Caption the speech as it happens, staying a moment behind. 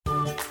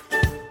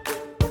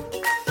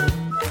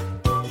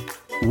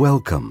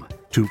Welcome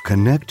to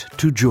Connect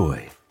to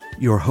Joy.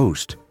 Your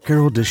host,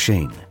 Carol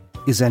Deshane,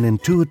 is an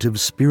intuitive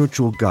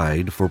spiritual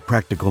guide for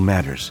practical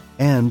matters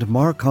and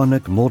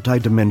Marconic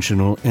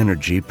multidimensional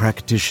energy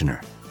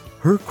practitioner.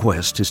 Her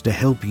quest is to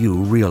help you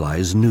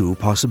realize new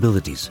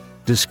possibilities,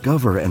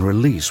 discover and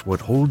release what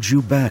holds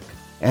you back,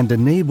 and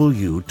enable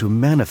you to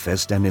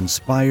manifest an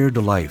inspired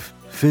life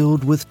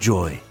filled with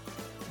joy.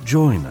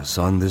 Join us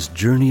on this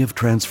journey of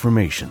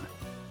transformation.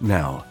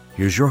 Now,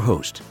 here's your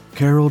host,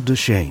 Carol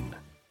Deshane.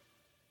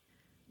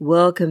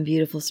 Welcome,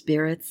 beautiful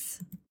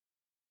spirits.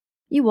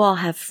 You all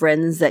have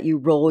friends that you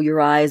roll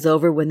your eyes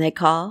over when they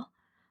call.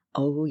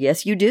 Oh,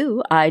 yes, you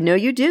do. I know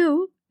you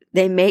do.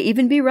 They may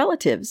even be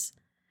relatives.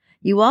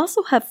 You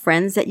also have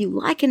friends that you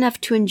like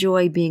enough to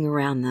enjoy being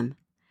around them.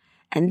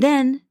 And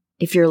then,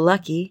 if you're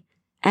lucky,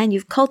 and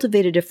you've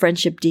cultivated a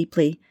friendship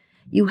deeply,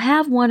 you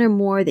have one or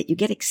more that you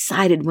get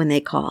excited when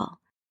they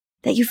call,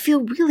 that you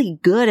feel really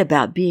good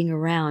about being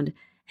around,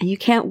 and you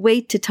can't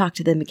wait to talk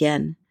to them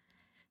again.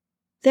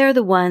 They're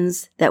the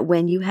ones that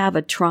when you have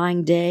a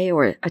trying day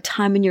or a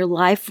time in your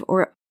life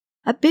or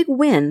a big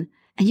win,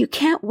 and you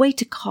can't wait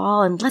to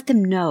call and let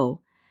them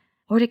know,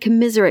 or to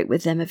commiserate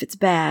with them if it's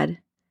bad,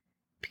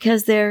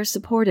 because they're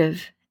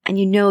supportive and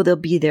you know they'll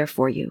be there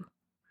for you.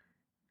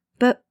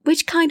 But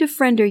which kind of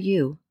friend are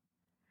you?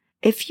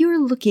 If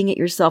you're looking at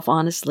yourself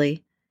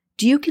honestly,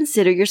 do you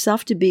consider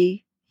yourself to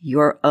be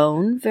your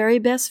own very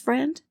best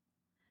friend?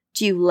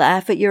 Do you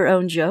laugh at your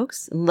own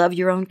jokes and love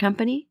your own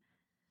company?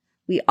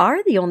 We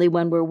are the only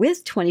one we're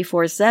with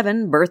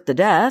 24/7, birth to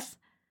death.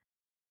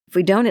 If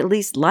we don't at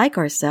least like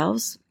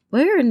ourselves,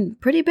 we're in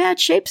pretty bad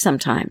shape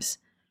sometimes.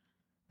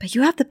 But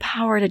you have the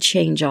power to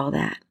change all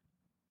that.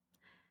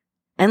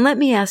 And let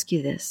me ask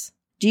you this.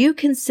 Do you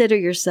consider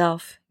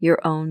yourself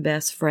your own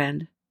best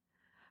friend?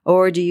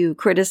 Or do you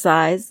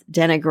criticize,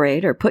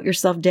 denigrate, or put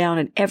yourself down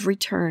at every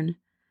turn?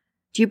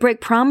 Do you break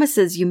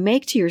promises you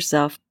make to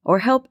yourself or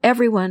help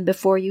everyone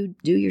before you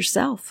do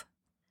yourself?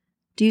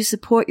 Do you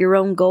support your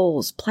own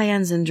goals,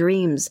 plans, and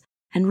dreams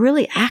and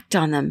really act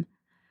on them?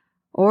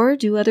 Or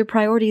do other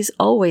priorities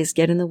always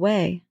get in the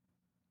way?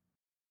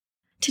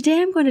 Today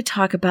I'm going to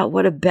talk about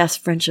what a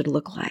best friend should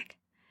look like,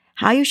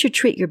 how you should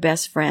treat your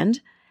best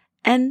friend,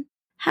 and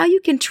how you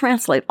can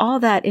translate all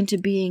that into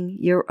being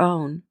your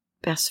own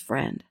best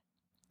friend.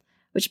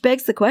 Which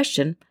begs the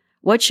question,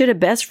 what should a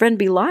best friend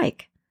be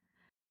like?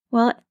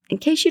 Well, in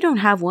case you don't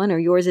have one or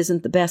yours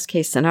isn't the best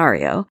case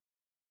scenario,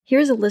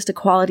 here's a list of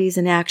qualities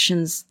and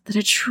actions that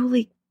a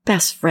truly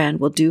best friend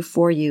will do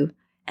for you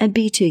and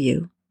be to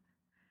you.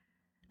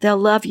 They'll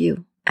love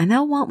you and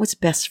they'll want what's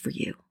best for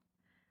you.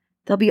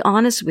 They'll be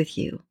honest with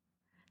you.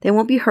 They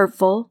won't be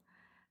hurtful.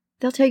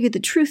 They'll tell you the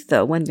truth,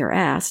 though, when they're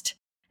asked,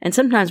 and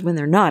sometimes when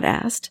they're not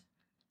asked.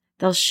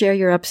 They'll share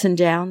your ups and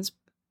downs.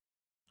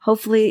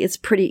 Hopefully it's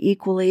pretty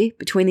equally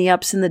between the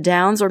ups and the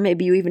downs, or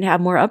maybe you even have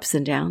more ups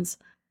and downs.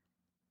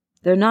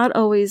 They're not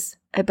always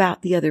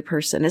about the other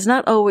person. It's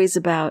not always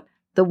about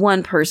the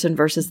one person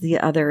versus the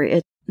other.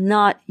 It's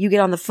not you get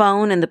on the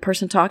phone and the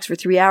person talks for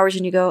 3 hours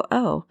and you go,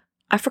 oh,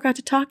 I forgot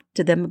to talk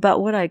to them about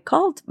what I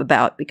called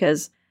about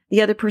because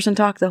the other person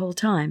talked the whole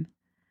time.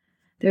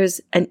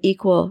 There's an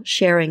equal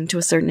sharing to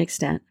a certain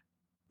extent.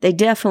 They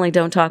definitely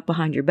don't talk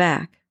behind your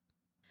back.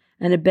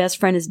 And a best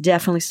friend is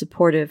definitely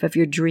supportive of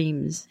your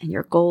dreams and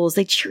your goals.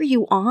 They cheer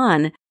you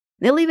on.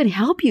 They'll even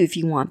help you if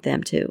you want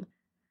them to.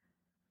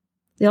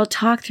 They'll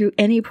talk through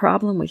any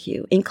problem with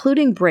you,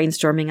 including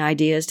brainstorming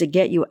ideas to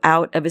get you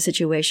out of a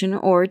situation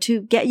or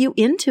to get you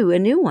into a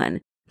new one.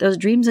 Those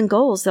dreams and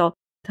goals, they'll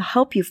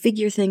help you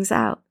figure things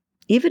out,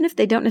 even if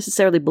they don't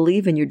necessarily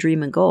believe in your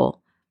dream and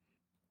goal.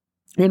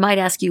 They might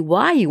ask you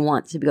why you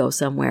want to go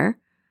somewhere,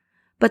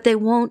 but they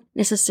won't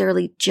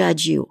necessarily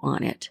judge you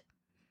on it.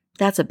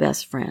 That's a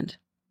best friend.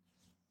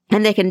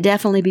 And they can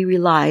definitely be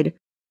relied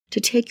to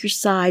take your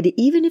side,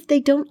 even if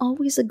they don't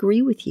always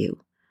agree with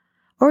you.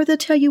 Or they'll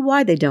tell you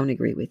why they don't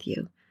agree with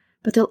you,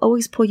 but they'll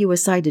always pull you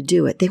aside to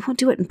do it. They won't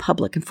do it in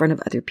public in front of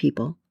other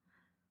people.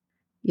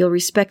 You'll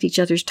respect each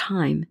other's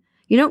time.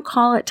 You don't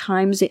call at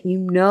times that you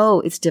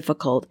know it's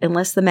difficult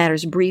unless the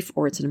matter's brief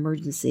or it's an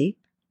emergency.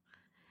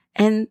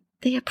 And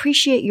they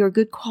appreciate your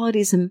good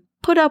qualities and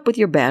put up with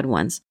your bad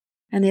ones,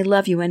 and they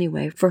love you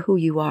anyway for who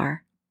you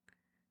are.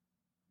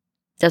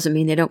 Doesn't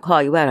mean they don't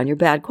call you out on your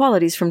bad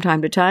qualities from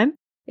time to time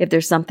if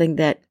there's something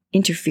that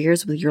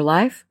interferes with your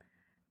life,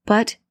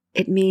 but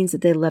it means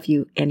that they love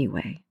you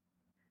anyway.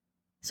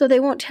 So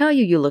they won't tell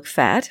you look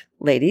fat,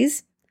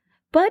 ladies,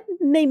 but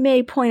they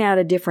may point out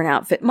a different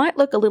outfit might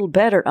look a little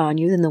better on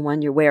you than the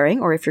one you're wearing,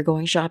 or if you're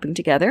going shopping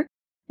together,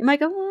 you might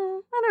go,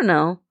 well, I don't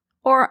know.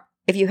 Or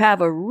if you have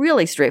a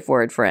really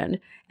straightforward friend,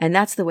 and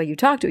that's the way you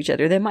talk to each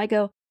other, they might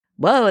go,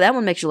 whoa, that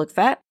one makes you look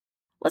fat.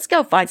 Let's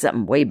go find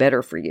something way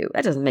better for you.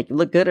 That doesn't make you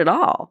look good at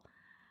all.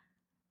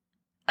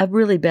 A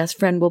really best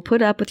friend will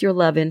put up with your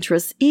love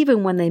interests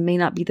even when they may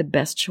not be the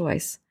best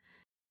choice.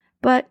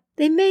 But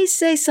they may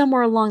say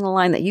somewhere along the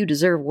line that you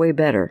deserve way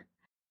better.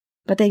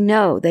 But they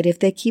know that if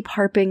they keep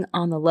harping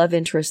on the love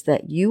interest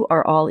that you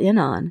are all in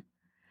on,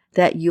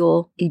 that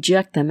you'll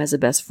eject them as a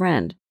best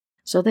friend.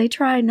 So they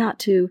try not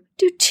to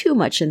do too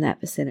much in that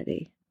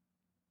vicinity.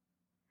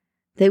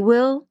 They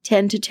will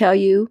tend to tell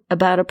you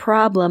about a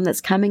problem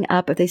that's coming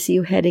up if they see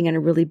you heading in a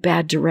really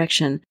bad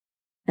direction.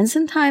 And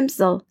sometimes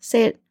they'll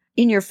say it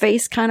in your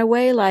face kind of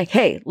way, like,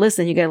 hey,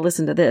 listen, you got to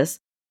listen to this.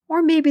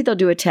 Or maybe they'll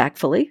do it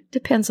tactfully,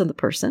 depends on the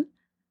person.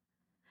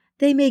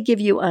 They may give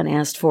you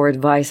unasked for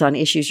advice on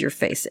issues you're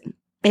facing.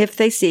 If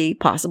they see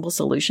possible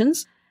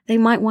solutions, they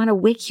might want to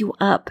wake you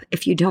up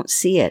if you don't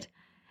see it.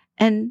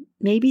 And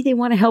maybe they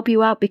want to help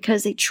you out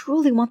because they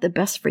truly want the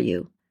best for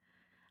you.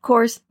 Of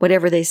course,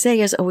 whatever they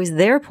say is always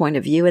their point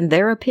of view and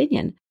their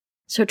opinion,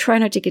 so try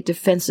not to get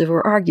defensive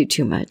or argue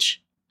too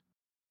much.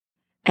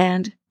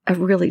 And a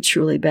really,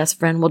 truly best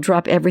friend will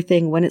drop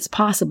everything when it's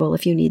possible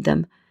if you need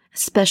them,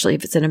 especially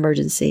if it's an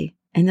emergency,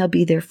 and they'll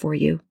be there for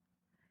you.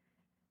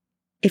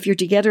 If you're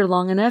together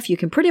long enough, you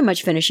can pretty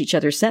much finish each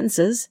other's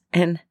sentences.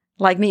 And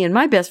like me and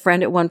my best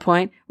friend at one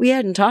point, we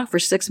hadn't talked for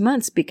 6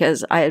 months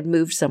because I had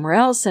moved somewhere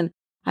else, and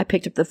I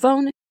picked up the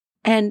phone,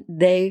 and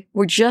they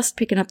were just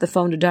picking up the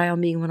phone to dial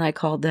me when I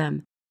called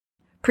them.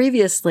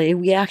 Previously,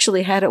 we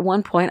actually had at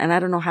one point, and I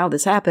don't know how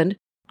this happened,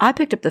 I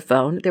picked up the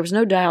phone, there was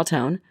no dial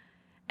tone,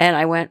 and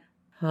I went,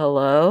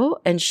 hello?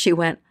 And she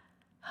went,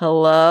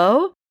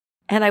 hello?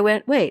 And I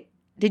went, wait,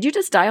 did you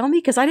just dial me?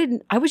 Because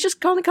I was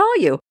just going to call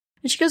you.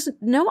 And she goes,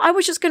 no, I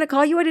was just going to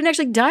call you. I didn't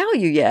actually dial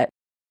you yet.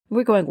 And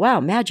we're going, wow,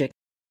 magic.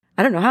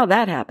 I don't know how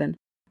that happened,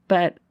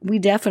 but we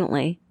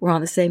definitely were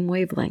on the same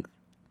wavelength.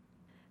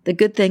 The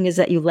good thing is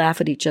that you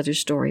laugh at each other's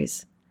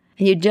stories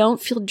and you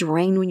don't feel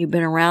drained when you've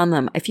been around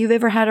them. If you've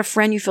ever had a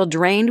friend you feel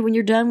drained when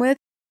you're done with,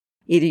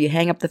 either you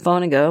hang up the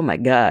phone and go, oh my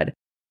God,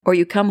 or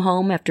you come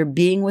home after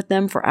being with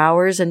them for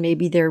hours and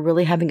maybe they're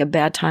really having a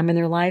bad time in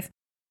their life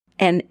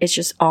and it's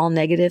just all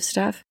negative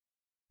stuff.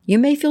 You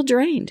may feel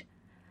drained.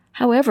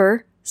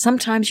 However,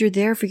 sometimes you're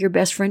there for your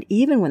best friend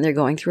even when they're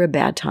going through a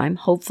bad time,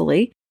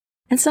 hopefully,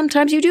 and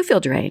sometimes you do feel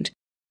drained.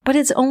 But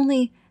it's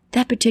only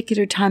that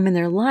particular time in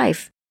their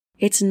life.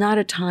 It's not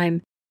a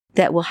time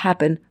that will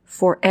happen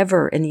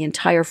forever and the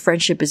entire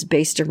friendship is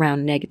based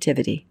around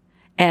negativity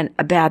and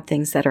bad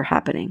things that are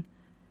happening.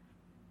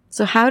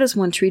 So how does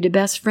one treat a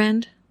best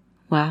friend?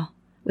 Well,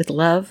 with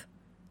love,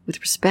 with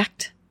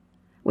respect,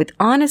 with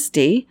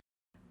honesty,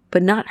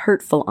 but not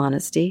hurtful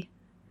honesty,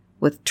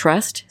 with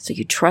trust, so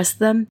you trust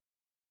them.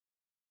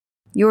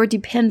 You're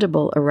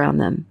dependable around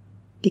them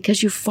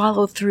because you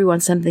follow through on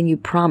something you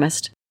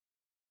promised.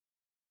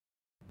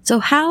 So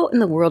how in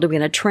the world are we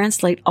going to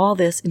translate all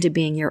this into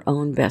being your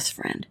own best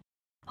friend?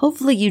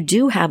 Hopefully you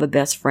do have a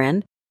best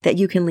friend that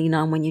you can lean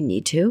on when you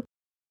need to.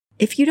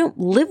 If you don't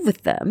live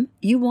with them,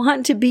 you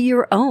want to be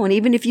your own,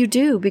 even if you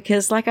do,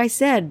 because like I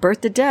said,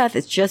 birth to death,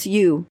 it's just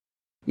you.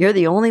 You're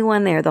the only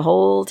one there the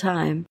whole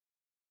time.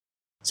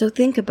 So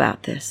think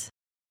about this.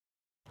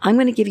 I'm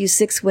going to give you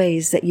 6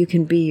 ways that you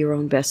can be your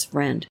own best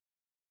friend.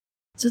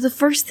 So the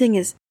first thing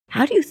is,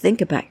 how do you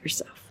think about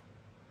yourself?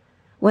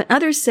 When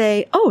others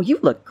say, oh, you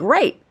look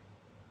great,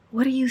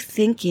 what are you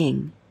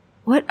thinking?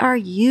 What are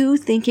you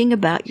thinking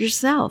about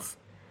yourself?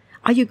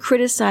 Are you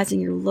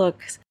criticizing your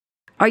looks?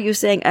 Are you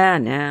saying,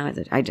 no,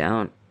 I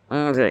don't,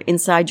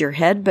 inside your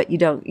head, but you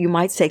don't, you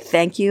might say,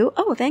 thank you.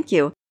 Oh, thank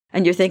you.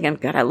 And you're thinking,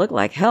 God, I look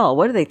like hell.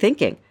 What are they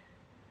thinking?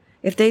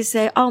 If they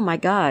say, oh my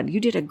God, you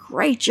did a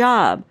great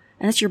job.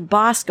 And it's your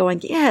boss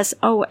going, yes.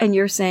 Oh, and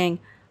you're saying,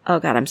 oh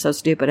God, I'm so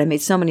stupid. I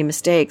made so many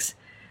mistakes.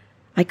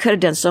 I could have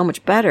done so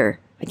much better.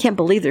 I can't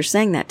believe they're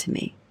saying that to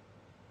me.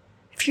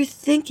 If you're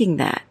thinking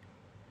that,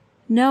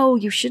 no,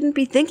 you shouldn't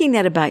be thinking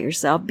that about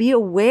yourself. Be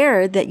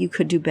aware that you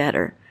could do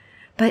better.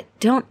 But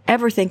don't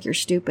ever think you're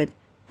stupid.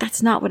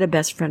 That's not what a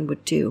best friend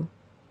would do.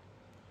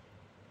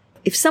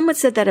 If someone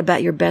said that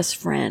about your best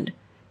friend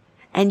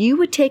and you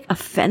would take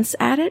offense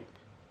at it,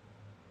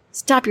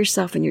 stop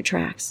yourself in your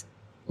tracks.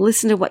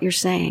 Listen to what you're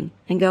saying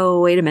and go,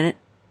 wait a minute.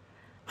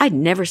 I'd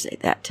never say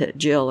that to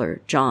Jill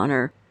or John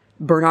or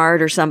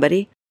Bernard or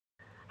somebody.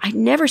 I'd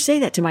never say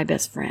that to my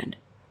best friend.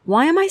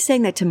 Why am I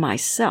saying that to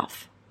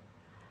myself?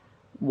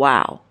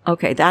 Wow.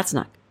 Okay, that's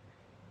not.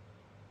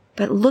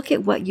 But look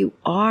at what you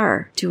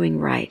are doing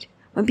right.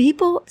 When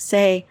people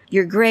say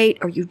you're great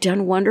or you've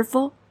done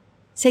wonderful,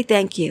 say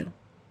thank you.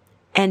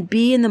 And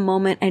be in the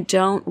moment and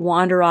don't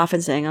wander off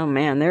and saying, oh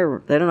man, they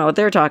don't know what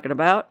they're talking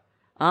about.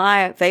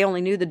 If they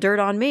only knew the dirt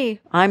on me,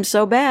 I'm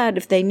so bad.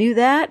 If they knew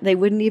that, they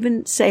wouldn't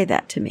even say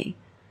that to me.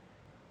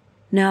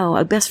 No,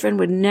 a best friend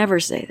would never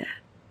say that.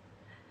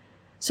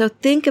 So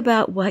think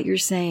about what you're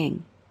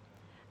saying.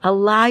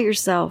 Allow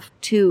yourself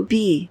to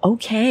be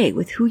okay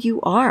with who you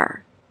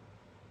are.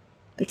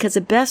 Because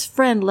a best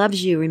friend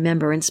loves you,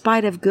 remember, in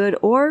spite of good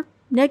or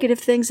negative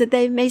things that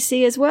they may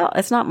see as well.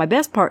 That's not my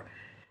best part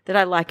that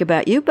I like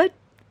about you, but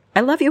I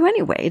love you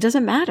anyway. It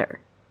doesn't matter.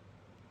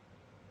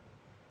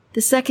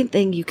 The second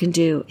thing you can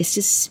do is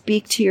to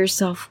speak to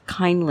yourself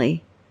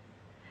kindly.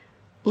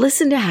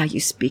 Listen to how you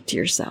speak to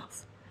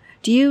yourself.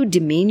 Do you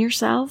demean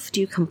yourself?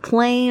 Do you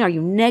complain? Are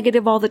you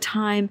negative all the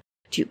time?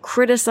 Do you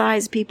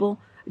criticize people?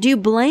 Do you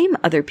blame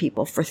other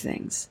people for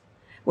things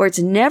where it's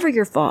never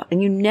your fault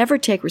and you never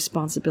take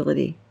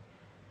responsibility?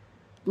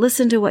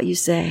 Listen to what you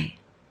say.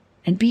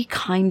 and be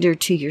kinder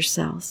to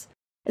yourselves,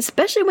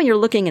 especially when you're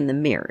looking in the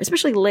mirror.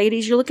 Especially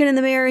ladies, you're looking in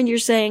the mirror and you're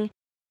saying,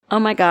 oh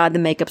my God, the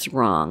makeup's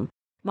wrong.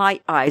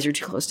 My eyes are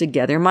too close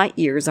together. My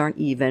ears aren't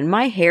even.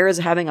 My hair is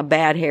having a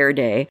bad hair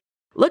day.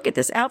 Look at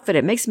this outfit.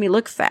 It makes me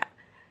look fat.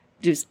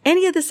 Does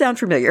any of this sound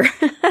familiar?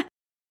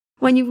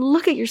 When you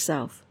look at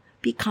yourself,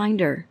 be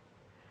kinder.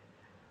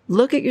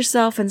 Look at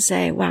yourself and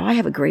say, wow, I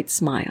have a great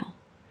smile.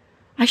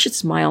 I should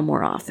smile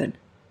more often.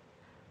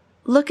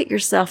 Look at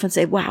yourself and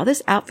say, wow,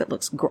 this outfit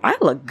looks great. I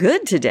look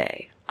good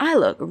today. I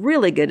look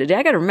really good today.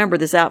 I got to remember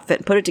this outfit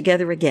and put it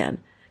together again.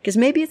 Because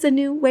maybe it's a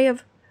new way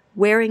of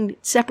wearing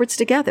separates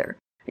together.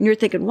 And you're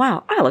thinking,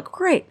 wow, I look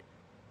great.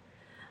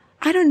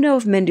 I don't know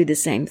if men do the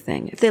same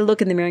thing. If they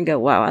look in the mirror and go,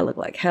 wow, I look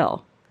like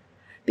hell.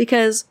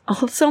 Because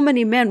so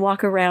many men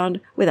walk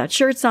around without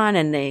shirts on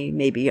and they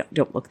maybe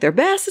don't look their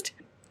best.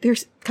 They're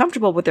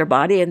comfortable with their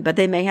body, but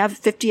they may have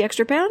 50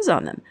 extra pounds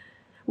on them.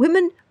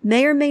 Women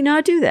may or may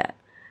not do that.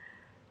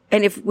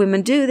 And if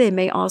women do, they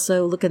may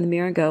also look in the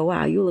mirror and go,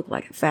 wow, you look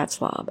like a fat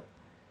slob.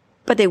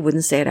 But they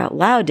wouldn't say it out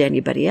loud to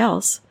anybody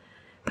else.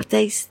 But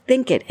they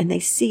think it and they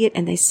see it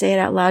and they say it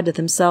out loud to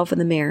themselves in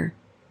the mirror.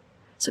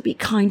 So be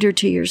kinder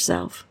to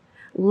yourself.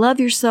 Love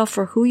yourself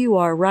for who you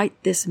are right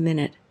this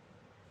minute.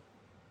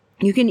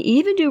 You can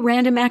even do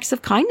random acts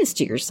of kindness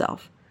to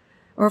yourself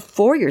or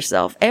for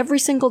yourself every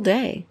single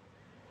day.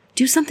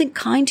 Do something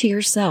kind to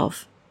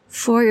yourself,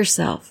 for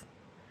yourself,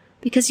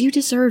 because you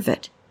deserve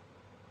it.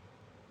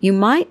 You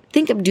might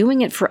think of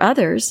doing it for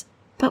others,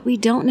 but we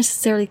don't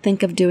necessarily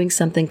think of doing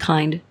something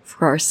kind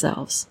for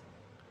ourselves.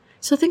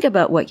 So think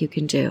about what you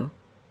can do.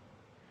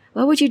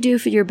 What would you do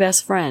for your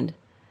best friend?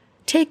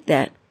 Take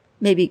that,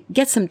 maybe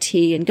get some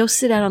tea and go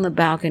sit out on the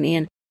balcony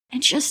and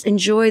just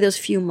enjoy those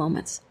few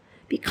moments.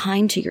 Be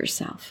kind to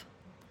yourself.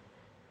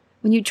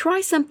 When you try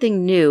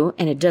something new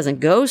and it doesn't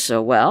go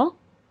so well,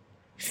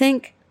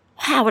 think,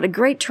 wow, what a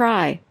great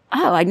try.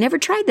 Oh, I never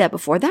tried that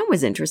before. That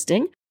was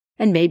interesting.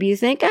 And maybe you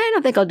think, I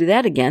don't think I'll do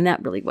that again.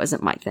 That really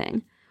wasn't my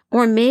thing.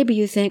 Or maybe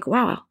you think,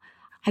 wow,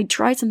 I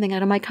tried something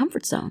out of my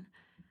comfort zone.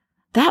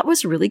 That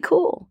was really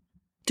cool.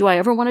 Do I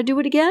ever want to do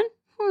it again?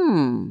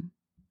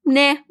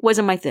 Nah,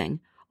 wasn't my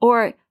thing.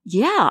 Or,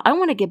 yeah, I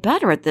want to get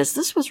better at this.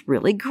 This was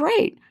really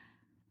great.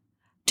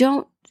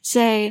 Don't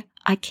say,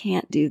 I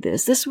can't do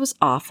this. This was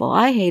awful.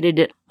 I hated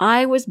it.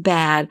 I was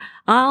bad.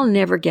 I'll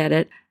never get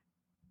it.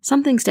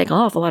 Some things take an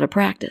awful lot of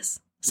practice.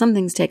 Some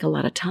things take a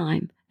lot of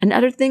time. And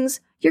other things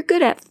you're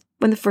good at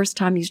when the first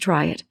time you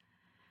try it.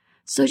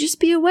 So just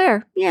be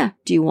aware. Yeah,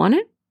 do you want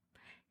it?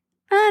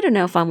 I don't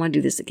know if I want to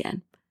do this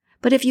again.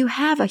 But if you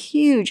have a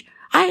huge,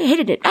 I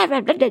hated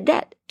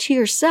it, to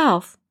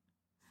yourself,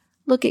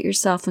 look at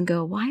yourself and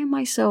go, why am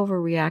I so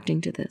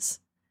overreacting to this?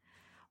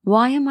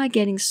 Why am I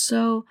getting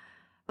so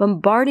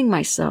bombarding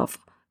myself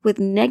with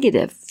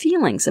negative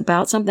feelings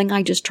about something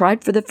I just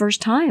tried for the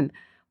first time?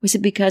 Was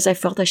it because I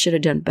felt I should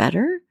have done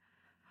better?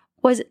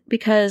 Was it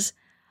because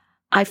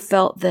I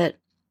felt that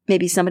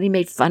maybe somebody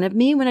made fun of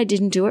me when I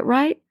didn't do it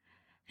right?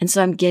 And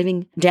so I'm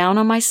getting down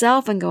on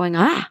myself and going,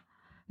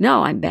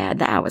 no, I'm bad.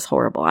 That was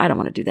horrible. I don't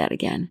want to do that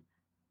again.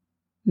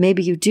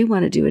 Maybe you do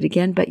want to do it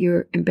again, but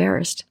you're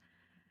embarrassed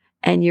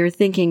and you're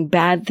thinking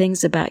bad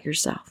things about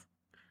yourself.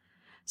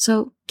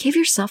 So give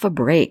yourself a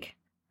break.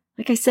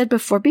 Like I said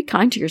before, be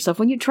kind to yourself.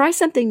 When you try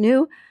something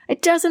new,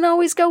 it doesn't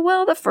always go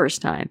well the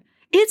first time.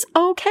 It's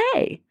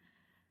okay.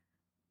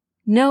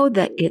 Know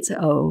that it's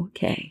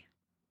okay.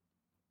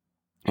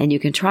 And you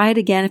can try it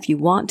again if you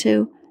want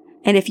to,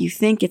 and if you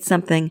think it's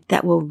something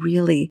that will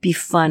really be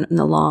fun in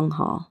the long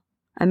haul.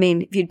 I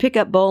mean, if you'd pick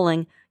up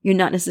bowling, you're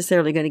not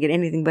necessarily going to get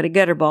anything but a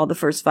gutter ball the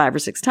first 5 or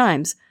 6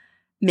 times.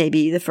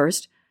 Maybe the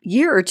first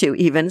year or 2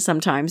 even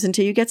sometimes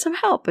until you get some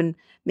help. And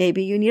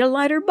maybe you need a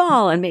lighter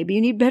ball and maybe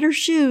you need better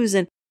shoes.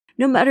 And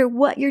no matter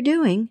what you're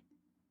doing,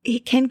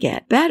 it can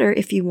get better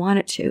if you want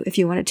it to, if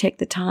you want to take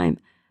the time.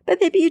 But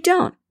maybe you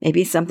don't.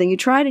 Maybe it's something you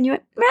tried and you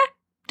went,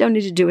 don't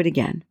need to do it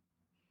again.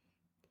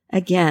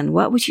 Again,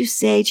 what would you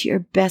say to your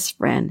best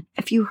friend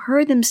if you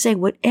heard them say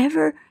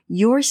whatever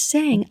you're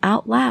saying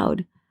out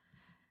loud?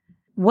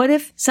 What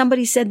if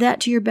somebody said that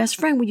to your best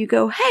friend? Would you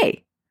go,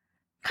 hey,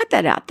 cut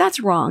that out. That's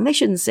wrong. They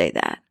shouldn't say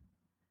that.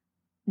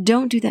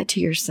 Don't do that to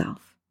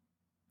yourself.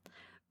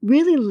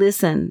 Really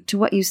listen to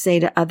what you say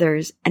to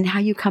others and how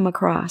you come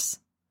across.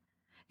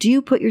 Do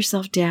you put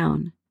yourself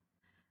down?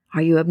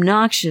 Are you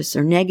obnoxious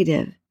or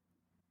negative?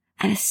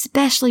 And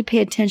especially pay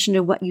attention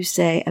to what you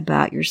say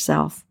about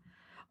yourself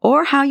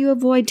or how you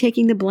avoid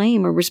taking the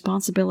blame or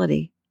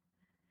responsibility.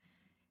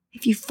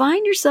 If you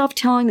find yourself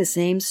telling the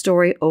same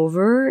story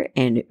over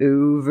and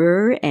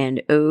over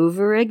and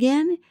over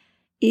again,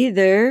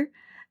 either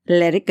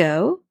let it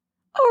go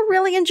or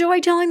really enjoy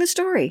telling the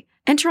story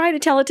and try to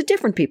tell it to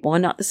different people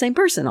and not the same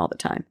person all the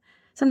time.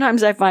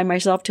 Sometimes I find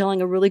myself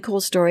telling a really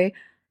cool story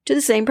to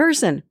the same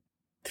person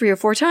 3 or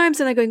 4 times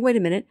and I'm going, wait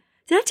a minute,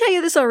 did I tell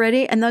you this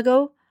already? And they'll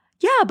go,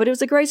 yeah, but it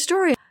was a great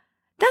story.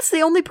 That's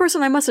the only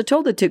person I must have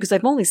told it to because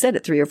I've only said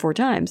it 3 or 4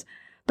 times,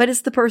 but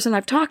it's the person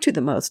I've talked to the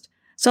most.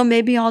 So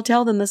maybe I'll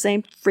tell them the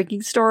same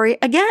freaking story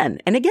again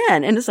and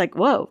again. And it's like,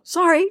 whoa,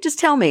 sorry, just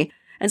tell me.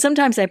 And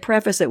sometimes I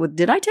preface it with,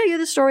 did I tell you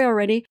the story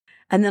already?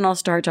 And then I'll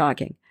start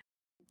talking.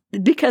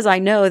 Because I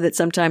know that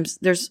sometimes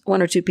there's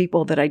one or two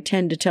people that I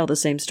tend to tell the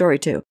same story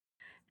to.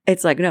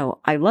 It's like, no,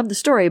 I love the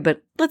story,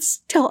 but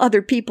let's tell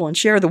other people and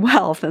share the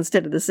wealth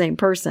instead of the same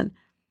person.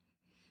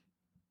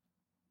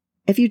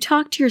 If you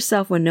talk to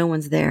yourself when no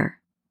one's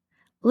there,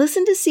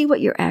 listen to see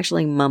what you're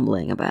actually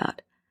mumbling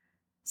about.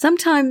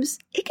 Sometimes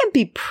it can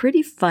be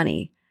pretty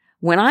funny.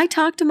 When I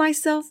talk to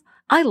myself,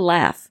 I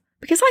laugh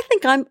because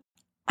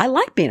I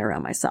like being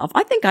around myself.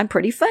 I think I'm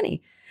pretty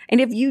funny. And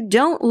if you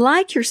don't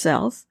like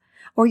yourself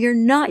or you're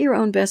not your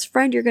own best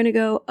friend, you're going to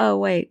go, oh,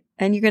 wait,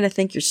 and you're going to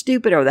think you're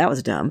stupid. Oh, that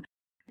was dumb.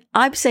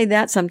 I say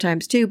that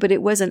sometimes too, but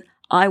it wasn't,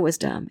 I was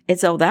dumb.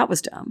 It's, oh, that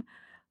was dumb.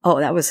 Oh,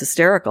 that was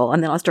hysterical.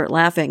 And then I'll start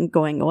laughing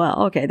going,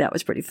 well, okay, that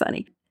was pretty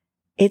funny.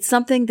 It's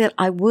something that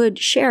I would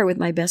share with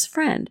my best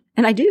friend.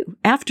 And I do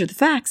after the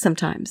fact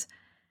sometimes.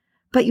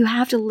 But you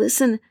have to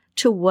listen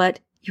to what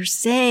you're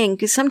saying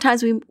because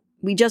sometimes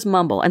we just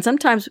mumble. And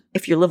sometimes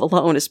if you live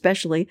alone,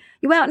 especially,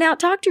 you out and out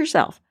talk to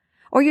yourself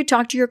or you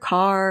talk to your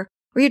car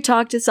or you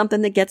talk to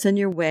something that gets in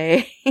your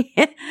way.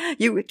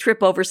 You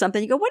trip over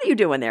something. You go, what are you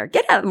doing there?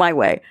 Get out of my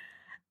way.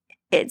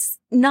 It's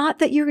not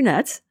that you're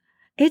nuts.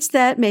 It's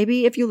that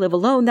maybe if you live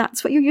alone,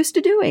 that's what you're used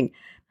to doing.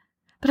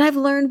 But I've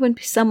learned when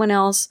someone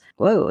else,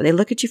 whoa, they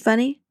look at you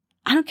funny.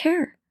 I don't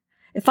care.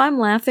 If I'm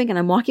laughing and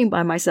I'm walking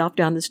by myself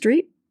down the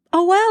street,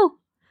 oh, well,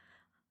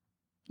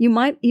 you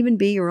might even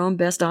be your own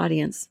best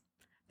audience.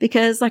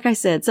 Because like I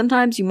said,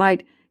 sometimes you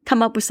might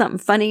come up with something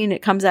funny and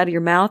it comes out of your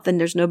mouth and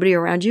there's nobody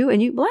around you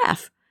and you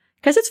laugh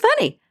because it's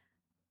funny.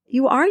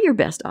 You are your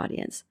best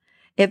audience.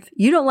 If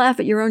you don't laugh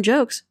at your own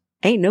jokes,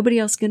 ain't nobody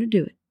else going to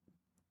do it.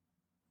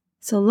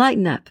 So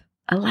lighten up.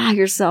 Allow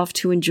yourself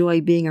to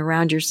enjoy being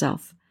around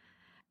yourself.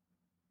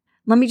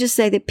 Let me just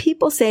say that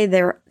people say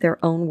they're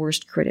their own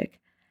worst critic.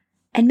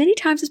 And many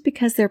times it's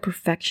because they're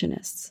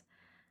perfectionists.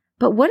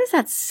 But what does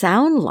that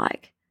sound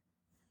like?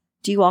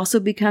 Do you also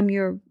become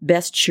your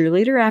best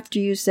cheerleader after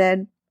you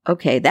said,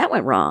 okay, that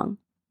went wrong.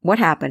 What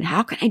happened?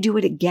 How can I do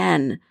it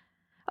again?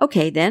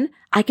 Okay, then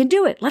I can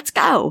do it. Let's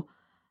go.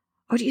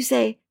 Or do you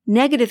say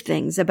negative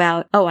things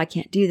about, oh, I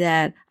can't do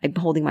that. I'm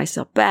holding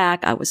myself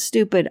back. I was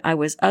stupid. I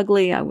was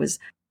ugly. I was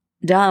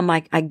dumb. I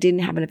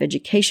didn't have enough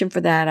education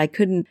for that. I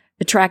couldn't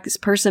attract this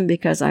person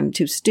because I'm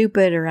too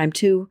stupid or I'm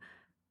too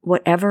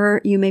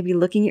whatever you may be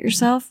looking at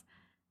yourself.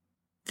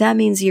 That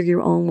means you're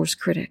your own worst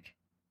critic.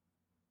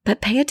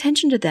 But pay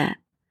attention to that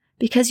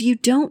because you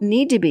don't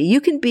need to be.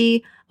 You can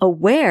be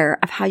aware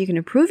of how you can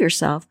improve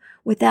yourself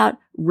without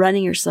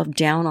running yourself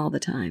down all the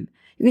time.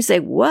 You can say,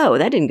 whoa,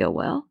 that didn't go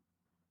well.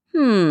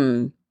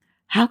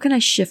 How can I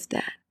shift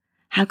that?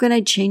 How can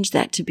I change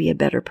that to be a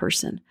better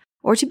person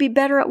or to be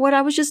better at what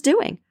I was just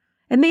doing?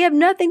 It may have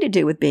nothing to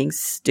do with being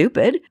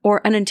stupid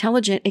or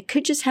unintelligent. It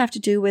could just have to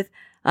do with,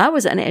 I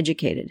was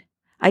uneducated.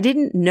 I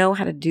didn't know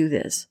how to do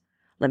this.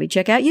 Let me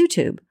check out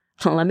YouTube.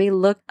 Let me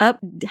look up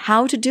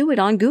how to do it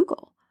on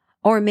Google.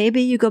 Or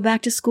maybe you go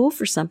back to school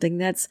for something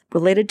that's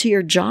related to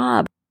your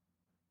job.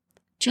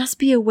 Just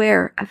be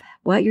aware of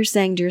what you're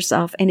saying to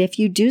yourself. And if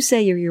you do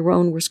say you're your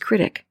own worst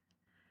critic,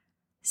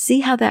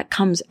 see how that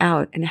comes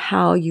out and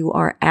how you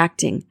are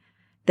acting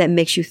that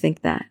makes you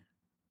think that.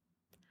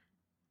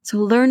 So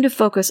learn to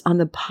focus on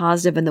the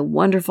positive and the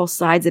wonderful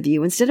sides of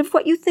you instead of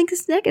what you think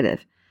is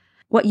negative.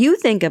 What you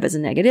think of as a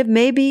negative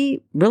may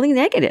be really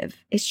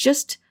negative. It's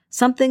just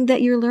something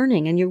that you're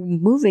learning and you're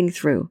moving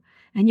through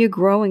and you're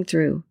growing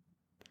through.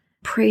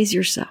 Praise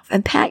yourself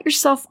and pat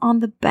yourself on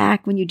the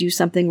back when you do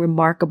something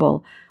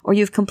remarkable or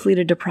you've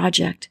completed a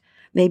project.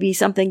 Maybe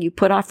something you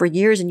put off for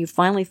years and you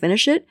finally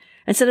finish it.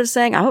 Instead of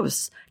saying,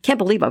 can't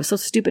believe I was so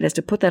stupid as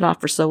to put that off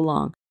for so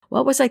long.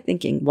 What was I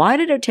thinking? Why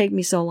did it take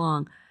me so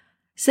long?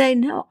 Say,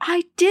 no,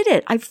 I did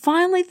it. I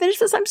finally finished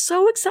this. I'm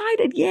so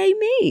excited. Yay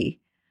me.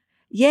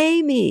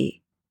 Yay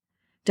me.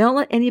 Don't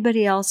let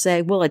anybody else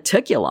say, well, it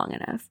took you long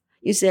enough.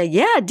 You say,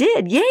 yeah, it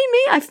did. Yay me.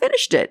 I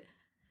finished it.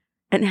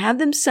 And have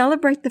them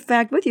celebrate the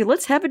fact with you.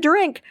 Let's have a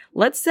drink.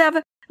 Let's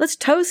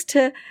toast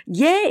to,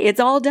 yay, it's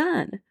all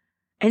done.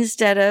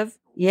 Instead of,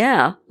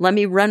 yeah, let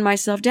me run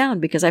myself down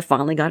because I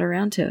finally got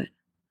around to it.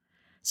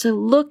 So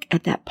look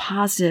at that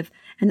positive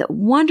and the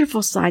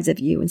wonderful sides of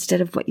you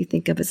instead of what you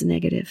think of as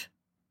negative.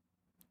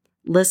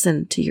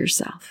 Listen to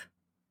yourself.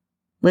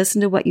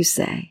 Listen to what you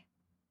say.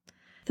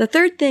 The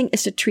third thing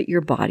is to treat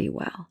your body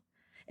well.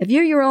 If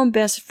you're your own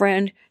best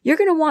friend, you're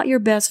going to want your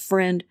best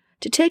friend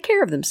to take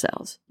care of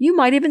themselves. You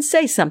might even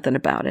say something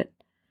about it.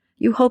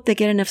 You hope they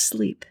get enough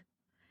sleep,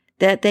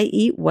 that they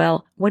eat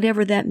well,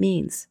 whatever that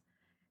means,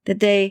 that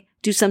they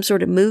do some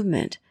sort of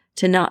movement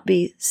to not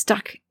be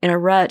stuck in a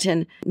rut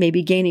and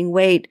maybe gaining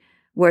weight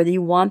where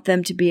you want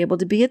them to be able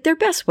to be at their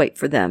best weight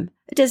for them.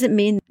 It doesn't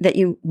mean that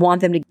you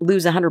want them to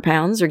lose 100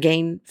 pounds or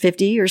gain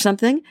 50 or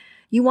something.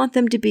 You want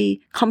them to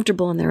be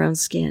comfortable in their own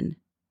skin.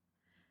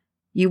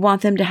 You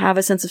want them to have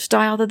a sense of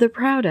style that they're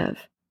proud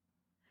of.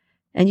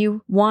 And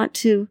you want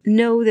to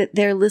know that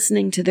they're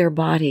listening to their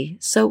body.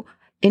 So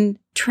in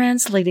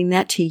translating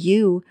that to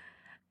you,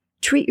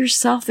 treat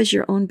yourself as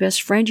your own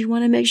best friend. You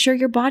want to make sure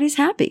your body's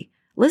happy.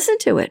 Listen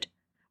to it.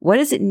 What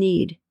does it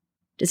need?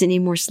 Does it need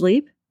more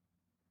sleep?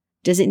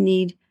 Does it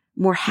need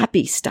more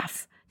happy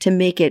stuff to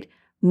make it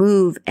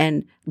move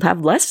and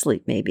have less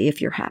sleep maybe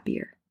if you're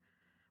happier?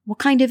 What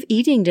kind of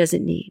eating does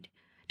it need?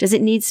 Does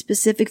it need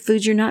specific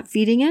foods you're not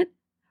feeding it?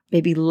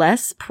 Maybe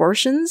less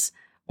portions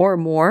or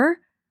more?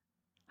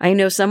 I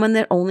know someone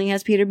that only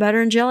has peanut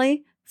butter and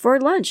jelly for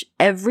lunch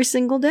every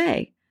single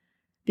day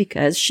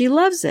because she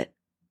loves it.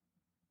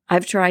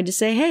 I've tried to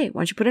say, hey,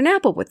 why don't you put an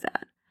apple with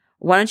that?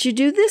 Why don't you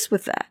do this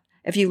with that?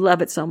 If you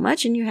love it so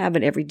much and you have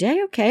it every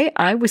day, okay.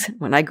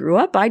 When I grew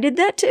up, I did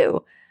that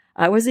too.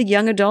 I was a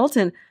young adult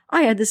and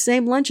I had the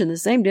same lunch and the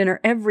same dinner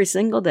every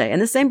single day and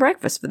the same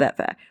breakfast for that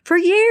fact for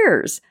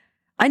years.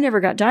 I never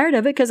got tired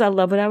of it because I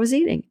loved what I was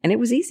eating and it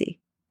was easy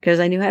because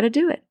I knew how to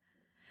do it.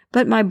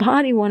 But my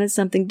body wanted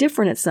something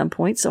different at some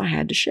point, so I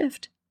had to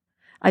shift.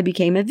 I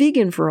became a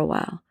vegan for a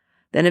while,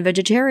 then a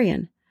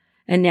vegetarian,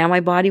 and now my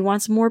body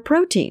wants more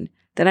protein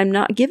that I'm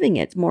not giving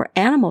it, more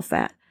animal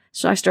fat.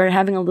 So I started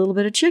having a little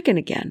bit of chicken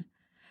again.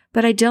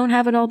 But I don't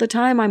have it all the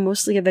time. I'm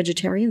mostly a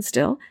vegetarian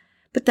still,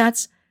 but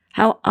that's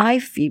how I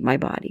feed my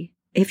body.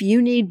 If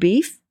you need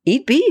beef,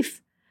 eat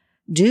beef.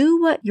 Do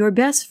what your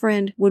best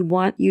friend would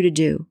want you to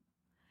do.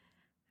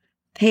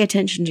 Pay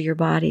attention to your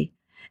body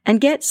and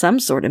get some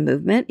sort of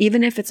movement,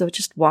 even if it's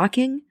just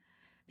walking.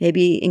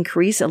 Maybe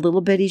increase a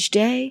little bit each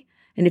day.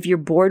 And if you're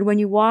bored when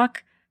you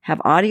walk, have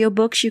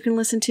audiobooks you can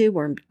listen to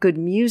or good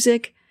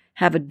music.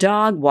 Have a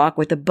dog, walk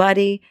with a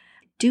buddy.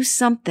 Do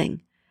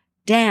something.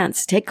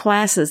 Dance, take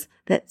classes.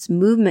 That's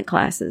movement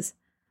classes.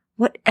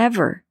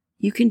 Whatever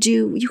you can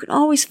do, you can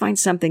always find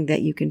something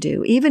that you can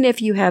do. Even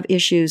if you have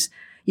issues,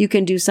 you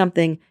can do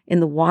something in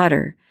the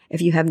water.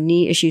 If you have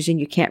knee issues and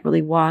you can't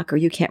really walk or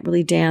you can't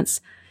really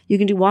dance, you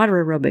can do water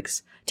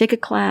aerobics. Take a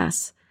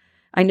class.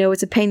 I know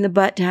it's a pain in the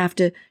butt to have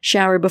to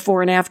shower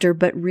before and after,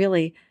 but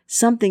really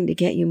something to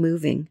get you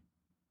moving.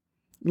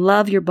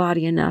 Love your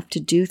body enough to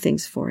do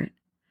things for it.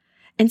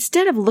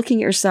 Instead of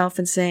looking at yourself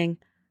and saying,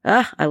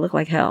 I look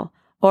like hell,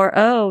 or,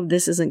 oh,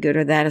 this isn't good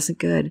or that isn't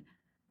good.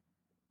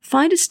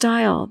 Find a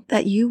style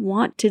that you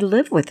want to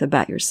live with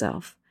about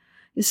yourself.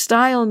 The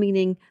style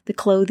meaning the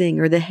clothing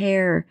or the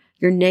hair,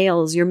 your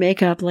nails, your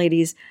makeup,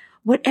 ladies,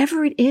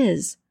 whatever it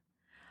is.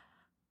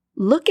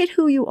 Look at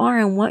who you are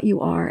and what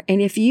you are.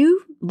 And if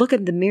you look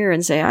at the mirror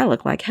and say, I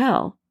look like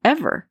hell,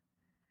 ever,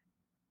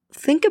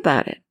 think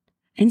about it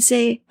and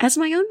say, as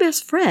my own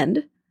best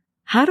friend,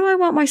 how do I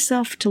want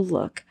myself to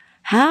look?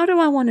 How do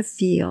I want to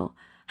feel?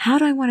 How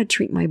do I want to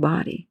treat my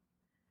body?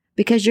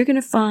 Because you're going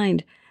to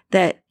find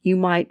that you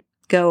might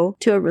go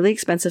to a really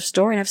expensive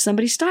store and have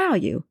somebody style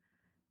you.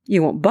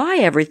 You won't buy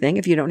everything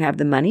if you don't have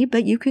the money,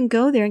 but you can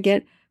go there and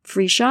get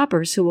free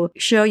shoppers who will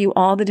show you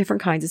all the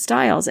different kinds of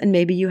styles. And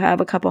maybe you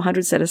have a couple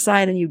hundred set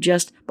aside and you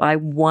just buy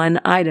one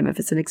item if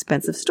it's an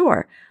expensive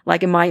store.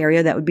 Like in my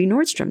area, that would be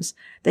Nordstrom's.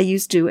 They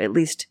used to, I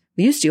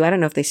don't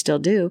know if they still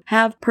do,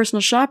 have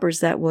personal shoppers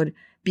that would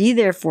be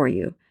there for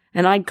you.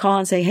 And I'd call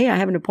and say, hey, I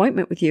have an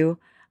appointment with you.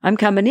 I'm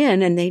coming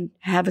in, and they'd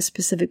have a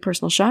specific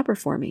personal shopper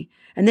for me.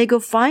 And they'd go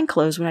find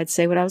clothes when I'd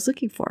say what I was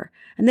looking for.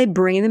 And they'd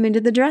bring them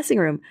into the dressing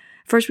room.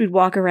 First, we'd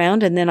walk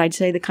around, and then I'd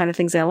say the kind of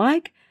things I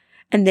like.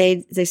 And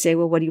they say,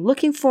 well, what are you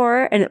looking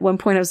for? And at one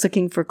point, I was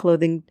looking for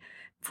clothing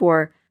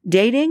for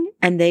dating,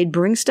 and they'd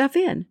bring stuff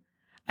in.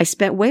 I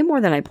spent way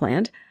more than I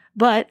planned,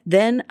 but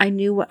then I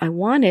knew what I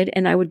wanted,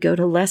 and I would go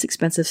to less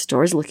expensive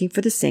stores looking for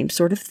the same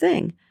sort of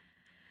thing.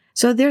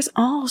 So there's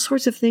all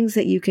sorts of things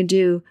that you can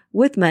do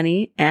with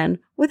money and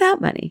without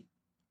money.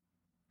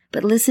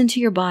 But listen to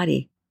your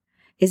body.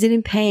 Is it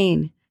in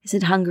pain? Is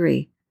it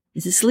hungry?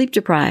 Is it sleep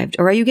deprived?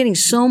 Or are you getting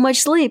so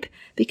much sleep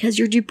because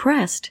you're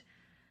depressed?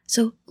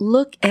 So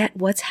look at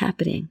what's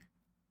happening.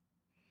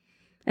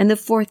 And the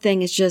fourth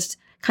thing is just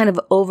kind of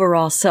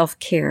overall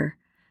self-care.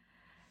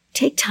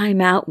 Take time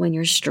out when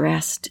you're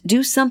stressed.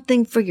 Do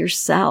something for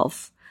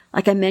yourself.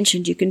 Like I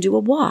mentioned, you can do a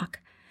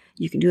walk.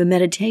 You can do a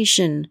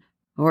meditation.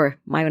 Or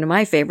one of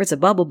my favorites, a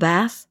bubble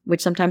bath,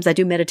 which sometimes I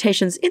do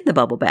meditations in the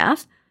bubble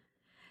bath.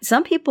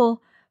 Some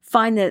people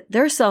find that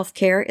their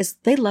self-care is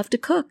they love to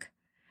cook.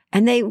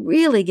 And they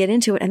really get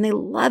into it and they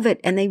love it.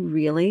 And they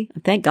really,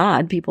 thank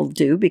God people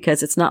do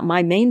because it's not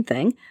my main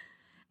thing.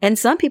 And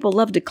some people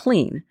love to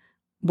clean.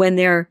 When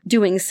they're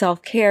doing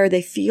self-care,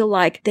 they feel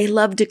like they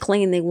love to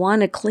clean. They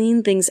want to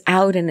clean things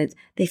out and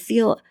they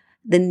feel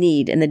the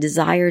need and the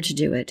desire to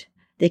do it.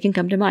 They can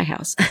come to my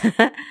house.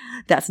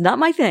 That's not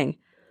my thing.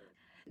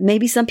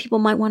 Maybe some people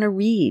might want to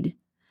read.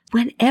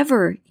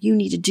 Whenever you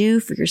need to do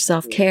for your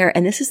self-care,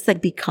 and this is the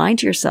be kind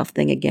to yourself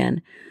thing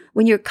again.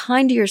 When you're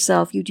kind to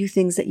yourself, you do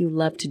things that you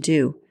love to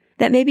do,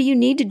 that maybe you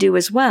need to do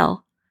as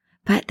well,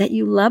 but that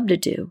you love to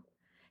do.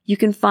 You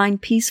can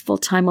find peaceful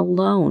time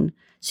alone,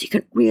 so you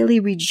can really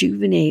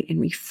rejuvenate and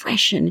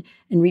refreshen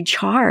and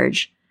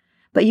recharge.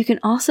 But you can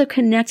also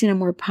connect in a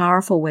more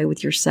powerful way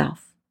with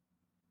yourself,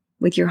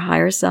 with your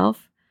higher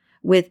self,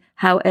 with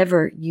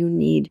however you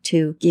need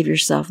to give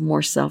yourself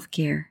more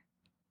self-care.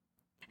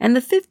 And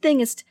the fifth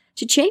thing is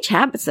to change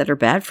habits that are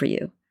bad for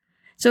you.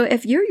 So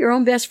if you're your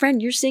own best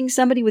friend, you're seeing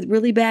somebody with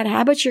really bad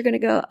habits, you're going to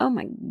go, oh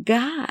my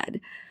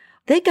God,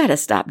 they got to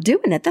stop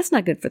doing that. That's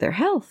not good for their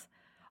health.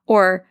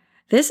 Or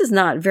this is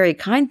not a very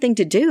kind thing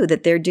to do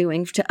that they're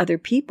doing to other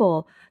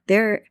people.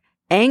 Their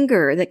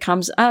anger that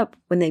comes up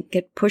when they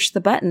get pushed the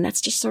button,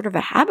 that's just sort of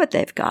a habit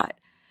they've got.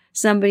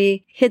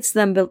 Somebody hits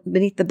them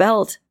beneath the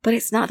belt, but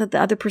it's not that the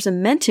other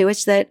person meant to.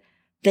 It's that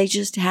they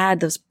just had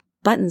those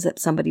buttons that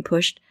somebody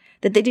pushed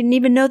that they didn't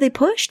even know they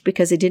pushed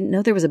because they didn't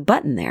know there was a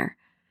button there.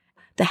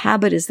 The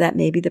habit is that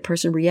maybe the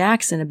person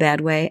reacts in a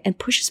bad way and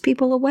pushes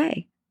people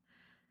away.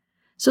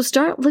 So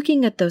start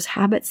looking at those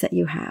habits that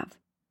you have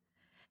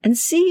and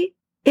see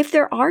if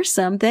there are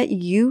some that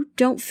you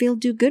don't feel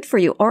do good for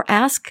you, or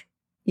ask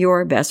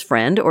your best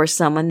friend or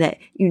someone that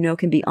you know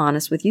can be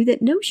honest with you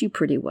that knows you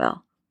pretty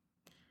well.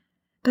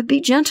 But be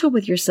gentle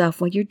with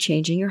yourself while you're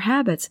changing your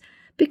habits,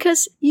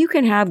 because you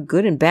can have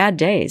good and bad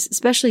days,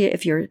 especially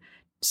if you're a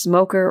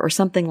smoker or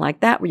something like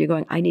that where you're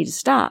going, I need to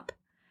stop.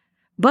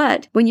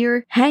 But when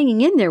you're hanging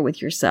in there with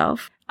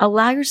yourself,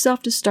 allow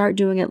yourself to start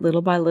doing it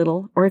little by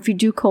little. Or if you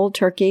do cold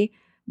turkey,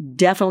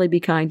 definitely be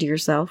kind to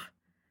yourself.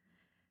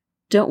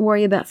 Don't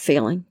worry about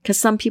failing, because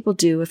some people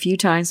do a few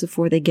times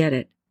before they get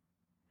it.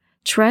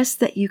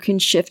 Trust that you can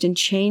shift and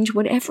change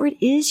whatever it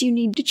is you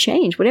need to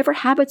change, whatever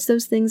habits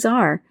those things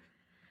are.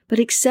 But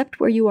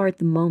accept where you are at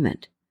the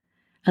moment.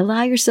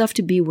 Allow yourself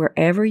to be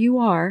wherever you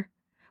are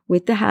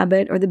with the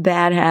habit or the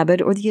bad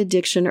habit or the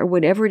addiction or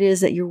whatever it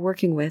is that you're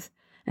working with,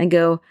 and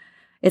go,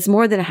 it's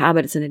more than a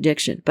habit, it's an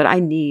addiction, but I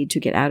need to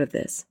get out of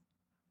this.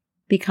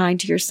 Be kind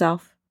to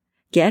yourself.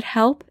 Get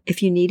help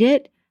if you need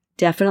it.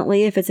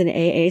 Definitely, if it's an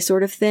AA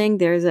sort of thing,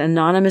 there's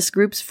anonymous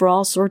groups for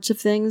all sorts of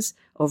things,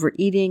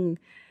 overeating,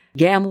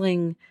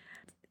 gambling,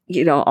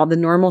 all the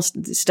normal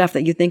stuff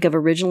that you think of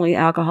originally,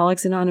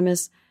 Alcoholics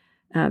Anonymous.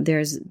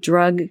 There's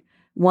drug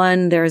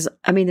one. There's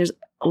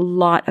a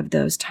lot of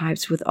those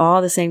types with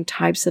all the same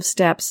types of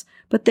steps,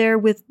 but they're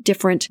with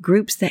different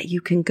groups that you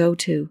can go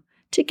to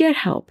get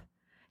help.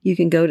 You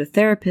can go to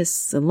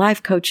therapists and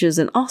life coaches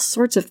and all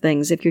sorts of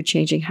things if you're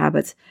changing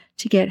habits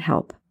to get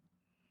help.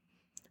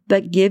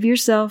 But give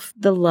yourself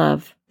the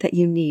love that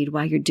you need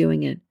while you're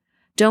doing it.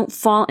 Don't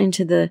fall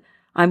into the,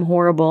 I'm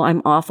horrible,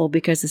 I'm awful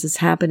because this is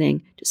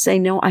happening. Just say,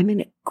 no, I'm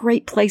in a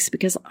great place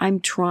because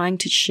I'm trying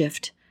to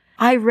shift.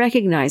 I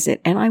recognize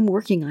it and I'm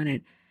working on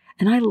it.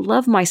 And I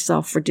love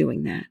myself for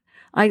doing that.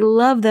 I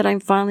love that I'm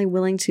finally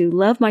willing to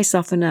love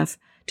myself enough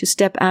to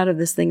step out of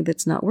this thing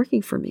that's not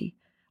working for me,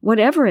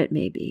 whatever it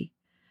may be.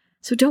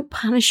 So don't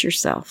punish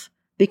yourself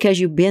because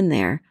you've been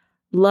there.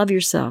 Love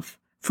yourself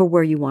for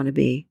where you want to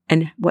be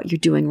and what you're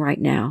doing right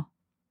now.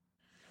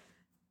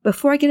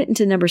 Before I get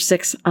into number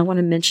 6, I want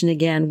to mention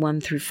again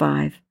 1 through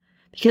 5,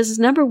 because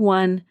number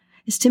 1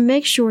 is to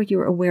make sure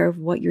you're aware of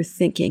what you're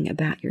thinking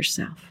about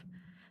yourself.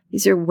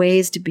 These are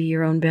ways to be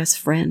your own best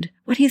friend.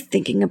 What are you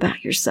thinking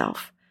about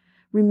yourself?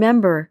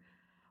 Remember,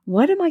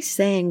 what am I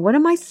saying? What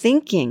am I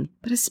thinking?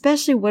 But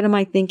especially, what am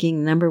I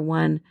thinking? Number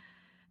 1.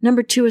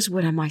 Number 2 is,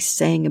 what am I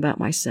saying about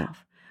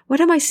myself?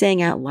 What am I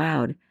saying out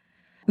loud?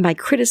 Am I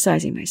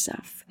criticizing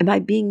myself? Am I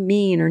being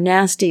mean or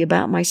nasty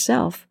about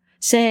myself?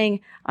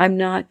 Saying I'm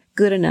not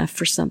good enough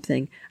for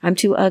something. I'm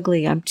too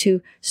ugly. I'm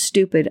too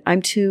stupid.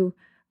 I'm too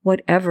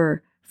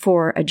whatever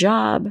for a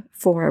job,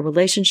 for a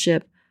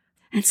relationship.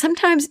 And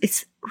sometimes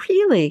it's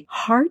really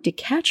hard to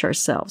catch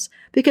ourselves,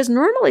 because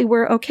normally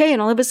we're okay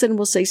and all of a sudden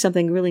we'll say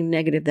something really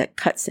negative that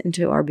cuts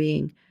into our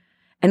being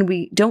and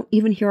we don't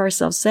even hear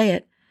ourselves say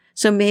it.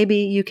 So maybe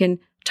you can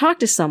talk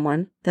to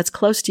someone that's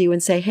close to you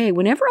and say, hey,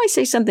 whenever I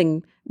say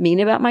something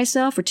mean about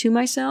myself or to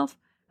myself,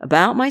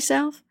 about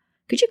myself,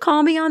 could you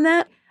call me on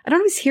that? I don't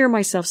always hear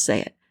myself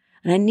say it.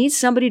 And I need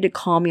somebody to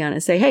call me on it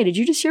and say, hey, did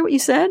you just hear what you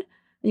said?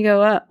 And you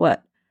go,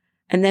 what?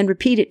 And then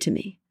repeat it to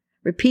me.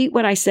 Repeat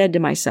what I said to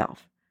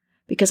myself,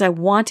 because I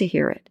want to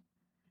hear it.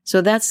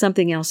 So that's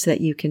something else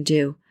that you can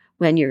do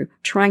when you're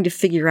trying to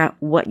figure out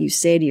what you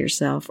say to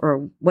yourself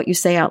or what you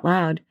say out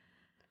loud.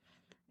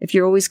 If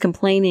you're always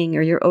complaining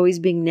or you're always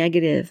being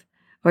negative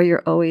or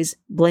you're always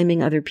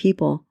blaming other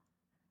people,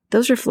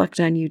 those reflect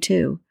on you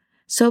too.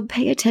 So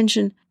pay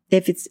attention.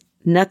 If it's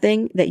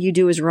nothing that you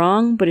do is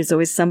wrong, but it's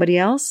always somebody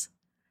else,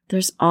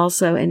 there's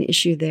also an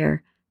issue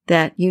there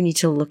that you need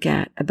to look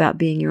at about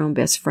being your own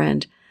best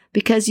friend,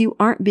 because you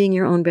aren't being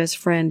your own best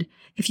friend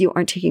if you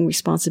aren't taking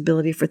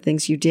responsibility for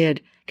things you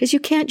did, because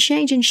you can't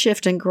change and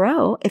shift and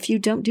grow if you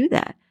don't do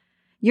that.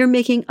 You're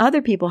making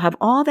other people have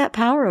all that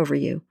power over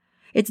you.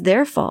 It's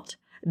their fault.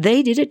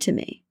 They did it to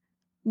me.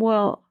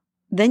 Well,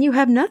 then you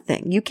have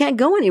nothing. You can't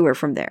go anywhere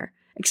from there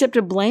except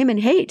to blame and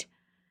hate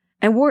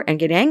and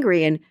get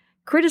angry and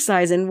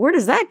criticize. And where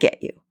does that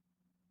get you?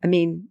 I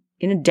mean,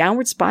 in a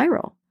downward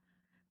spiral.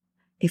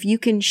 If you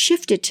can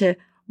shift it to,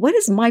 what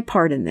is my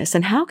part in this?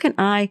 And how can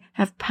I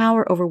have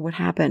power over what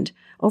happened,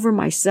 over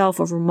myself,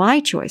 over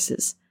my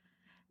choices?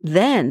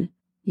 Then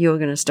you're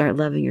going to start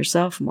loving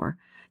yourself more.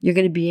 You're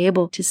going to be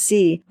able to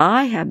see,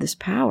 I have this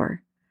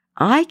power.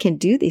 I can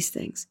do these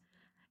things.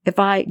 If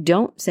I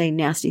don't say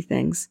nasty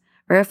things,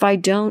 or if I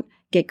don't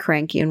get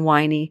cranky and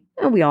whiny,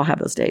 And we all have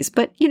those days.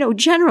 But,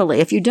 generally,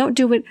 if you don't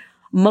do it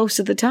most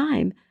of the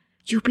time,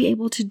 you'll be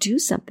able to do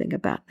something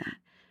about that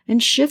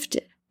and shift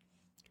it.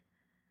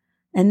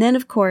 And then,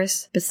 of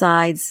course,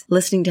 besides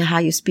listening to how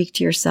you speak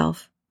to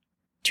yourself,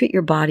 treat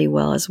your body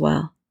well as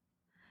well.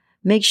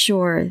 Make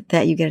sure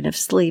that you get enough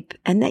sleep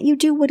and that you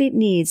do what it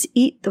needs.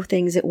 Eat the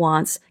things it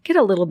wants. Get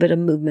a little bit of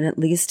movement at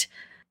least.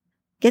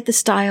 Get the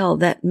style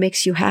that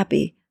makes you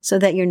happy so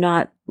that you're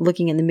not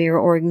looking in the mirror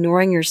or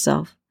ignoring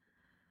yourself.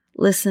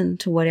 Listen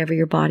to whatever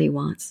your body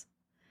wants.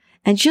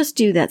 And just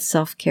do that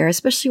self-care,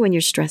 especially when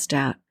you're stressed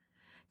out.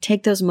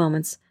 Take those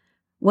moments.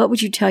 What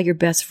would you tell your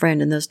best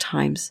friend in those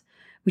times?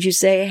 Would you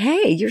say,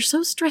 hey, you're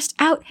so stressed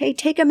out. Hey,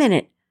 take a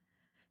minute.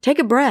 Take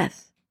a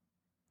breath.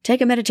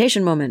 Take a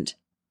meditation moment.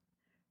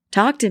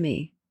 Talk to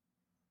me.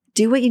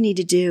 Do what you need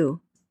to do.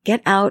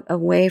 Get out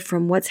away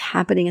from what's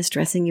happening and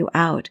stressing you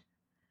out.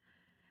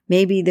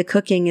 Maybe the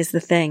cooking is the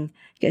thing.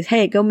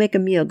 Hey, go make a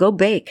meal. Go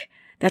bake.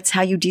 That's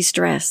how you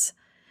de-stress.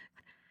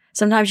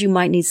 Sometimes you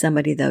might need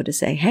somebody, though, to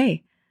say,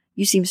 hey,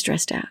 you seem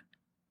stressed out.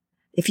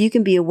 If you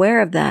can be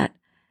aware of that,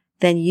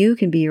 then you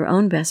can be your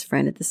own best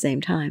friend at the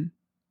same time.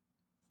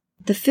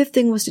 The fifth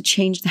thing was to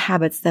change the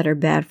habits that are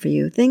bad for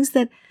you. Things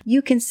that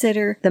you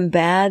consider them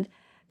bad.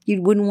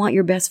 You wouldn't want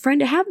your best friend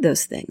to have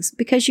those things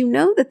because you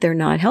know that they're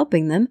not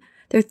helping them.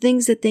 They're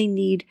things that they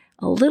need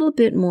a little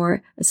bit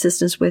more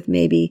assistance with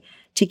maybe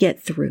to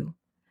get through.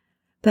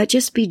 But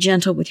just be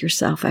gentle with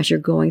yourself as you're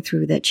going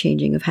through that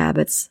changing of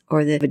habits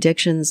or the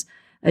addictions,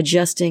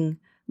 adjusting,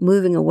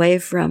 moving away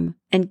from,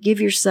 and give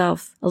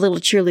yourself a little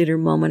cheerleader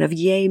moment of,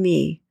 yay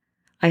me.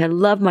 I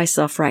love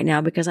myself right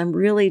now because I'm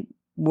really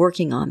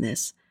working on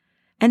this.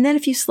 And then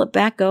if you slip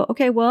back, go,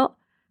 okay, well,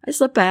 I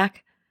slipped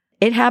back.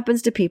 It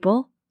happens to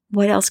people.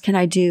 What else can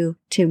I do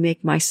to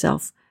make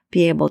myself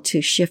be able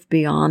to shift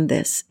beyond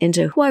this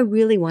into who I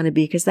really want to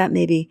be? Because that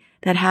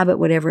habit,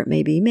 whatever it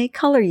may be, may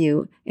color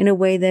you in a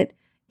way that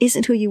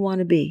isn't who you want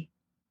to be.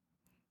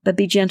 But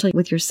be gentle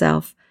with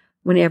yourself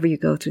whenever you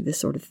go through this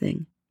sort of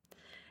thing.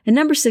 And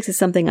number 6 is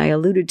something I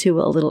alluded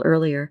to a little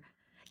earlier.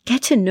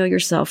 Get to know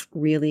yourself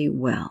really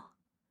well.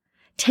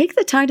 Take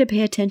the time to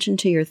pay attention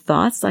to your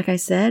thoughts, like I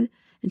said,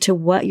 and to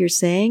what you're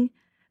saying,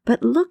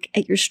 but look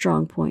at your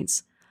strong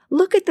points.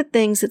 Look at the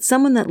things that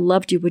someone that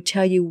loved you would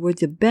tell you were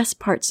the best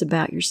parts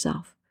about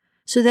yourself,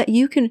 so that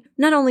you can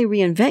not only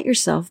reinvent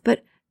yourself,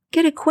 but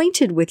get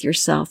acquainted with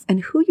yourself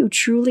and who you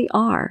truly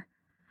are.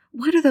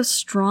 What are those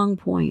strong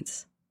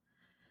points?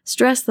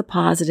 Stress the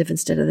positive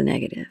instead of the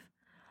negative.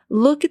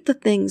 Look at the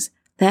things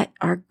that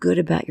are good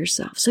about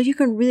yourself so you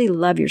can really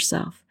love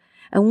yourself.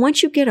 And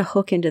once you get a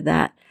hook into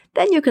that,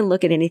 then you can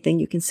look at anything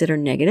you consider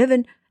negative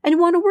and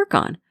want to work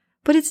on.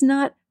 But it's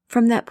not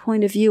from that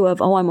point of view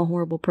of, oh, I'm a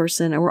horrible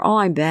person, or oh,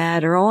 I'm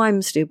bad, or oh,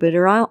 I'm stupid,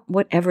 or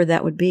whatever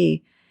that would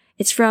be.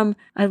 It's from,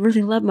 I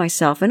really love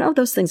myself, and oh,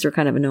 those things are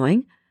kind of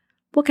annoying.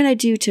 What can I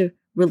do to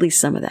release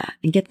some of that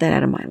and get that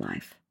out of my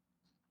life?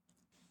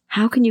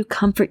 How can you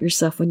comfort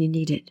yourself when you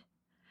need it?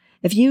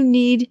 If you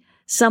need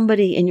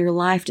somebody in your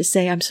life to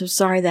say, I'm so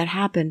sorry that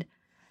happened,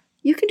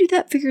 you can do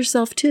that for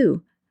yourself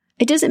too.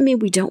 It doesn't mean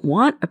we don't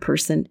want a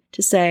person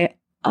to say,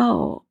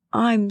 oh,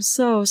 I'm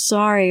so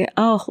sorry.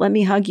 Oh, let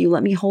me hug you.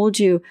 Let me hold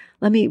you.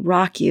 Let me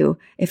rock you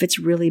if it's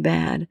really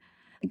bad.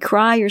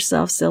 Cry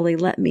yourself silly.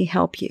 Let me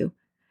help you.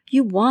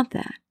 You want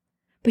that.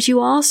 But you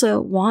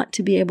also want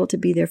to be able to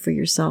be there for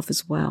yourself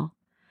as well,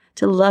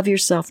 to love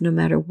yourself no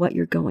matter what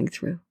you're going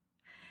through.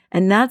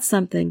 And that's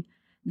something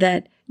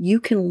that you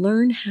can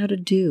learn how to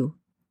do.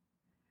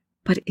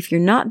 But if you're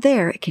not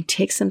there, it can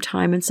take some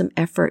time and some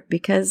effort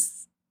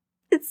because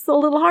it's a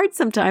little hard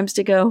sometimes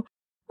to go,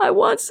 I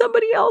want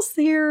somebody else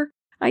here.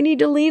 I need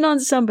to lean on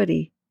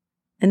somebody.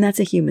 And that's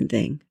a human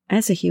thing.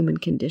 That's a human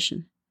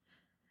condition.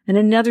 And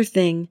another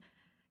thing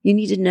you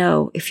need to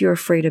know if you're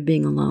afraid of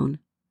being alone,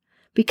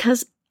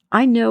 because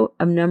I know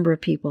a number of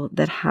people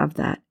that have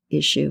that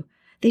issue.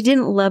 They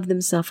didn't love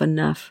themselves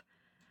enough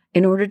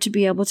in order to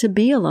be able to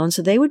be alone.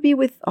 So they would be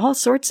with all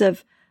sorts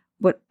of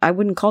what I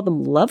wouldn't call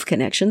them love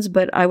connections,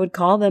 but I would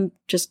call them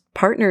just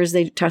partners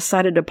they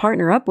decided to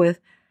partner up with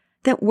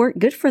that weren't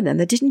good for them,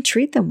 that didn't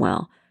treat them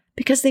well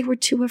because they were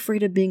too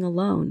afraid of being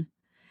alone.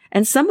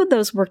 And some of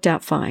those worked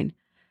out fine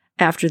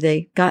after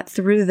they got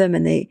through them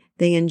and they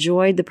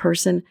enjoyed the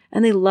person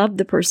and they loved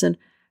the person,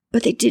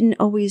 but they didn't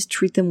always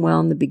treat them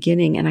well in the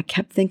beginning. And I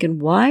kept thinking,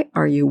 why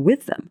are you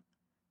with them?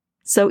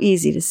 So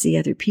easy to see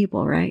other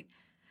people, right?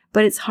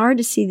 But it's hard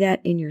to see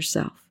that in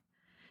yourself.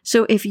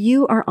 So if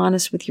you are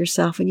honest with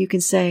yourself and you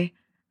can say,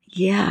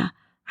 yeah,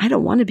 I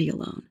don't want to be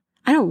alone.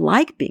 I don't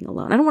like being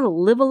alone. I don't want to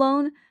live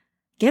alone.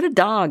 Get a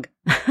dog.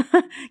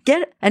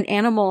 Get an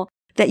animal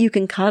that you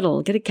can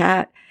cuddle. Get a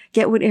cat.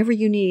 Get whatever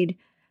you need.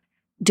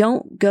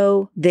 Don't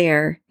go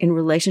there in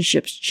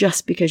relationships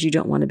just because you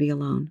don't want to be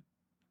alone.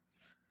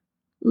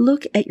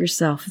 Look at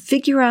yourself.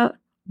 Figure out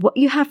what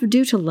you have to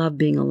do to love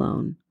being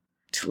alone,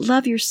 to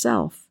love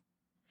yourself.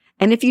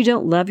 And if you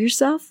don't love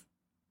yourself,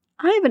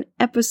 I have an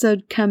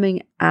episode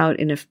coming out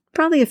in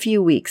probably a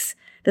few weeks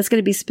that's going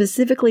to be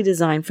specifically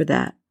designed for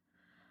that.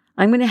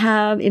 I'm going to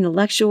have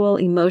intellectual,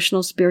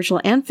 emotional, spiritual,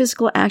 and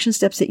physical action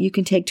steps that you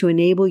can take to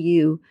enable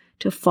you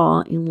to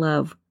fall in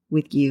love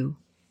with you.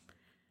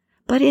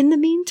 But in the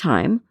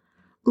meantime,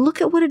 look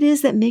at what it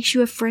is that makes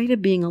you afraid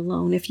of being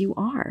alone if you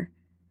are.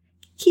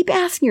 Keep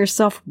asking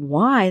yourself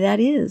why that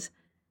is,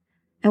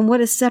 and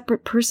what a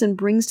separate person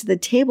brings to the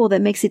table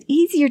that makes it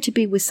easier to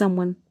be with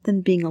someone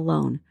than being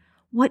alone.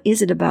 What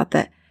is it about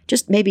that,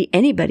 just maybe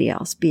anybody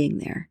else being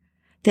there,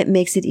 that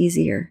makes it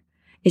easier?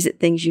 Is it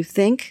things you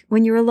think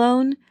when you're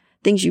alone?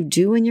 Things you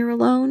do when you're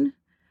alone?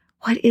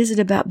 What is it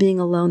about being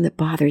alone that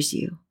bothers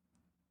you?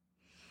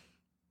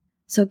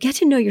 So get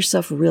to know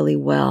yourself really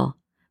well.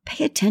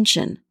 Pay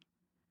attention.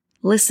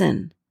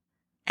 Listen.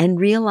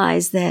 And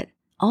realize that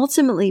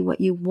ultimately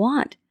what you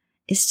want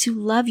is to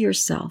love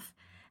yourself.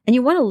 And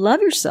you want to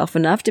love yourself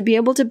enough to be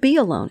able to be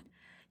alone.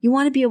 You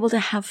want to be able to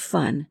have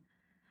fun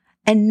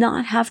and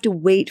not have to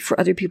wait for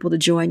other people to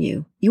join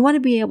you. You want to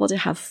be able to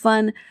have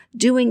fun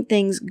doing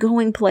things,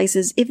 going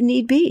places if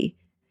need be.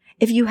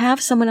 If you have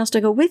someone else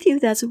to go with you,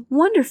 that's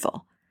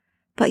wonderful.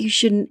 But you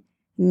shouldn't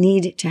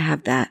need to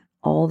have that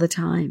all the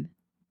time.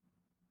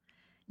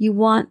 You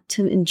want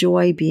to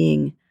enjoy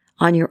being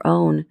on your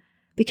own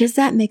because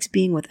that makes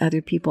being with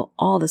other people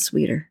all the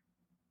sweeter.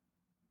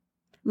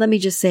 Let me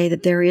just say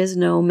that there is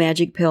no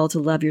magic pill to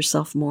love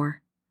yourself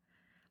more.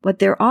 What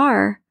there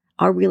are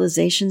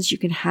realizations you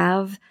can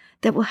have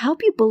that will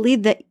help you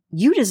believe that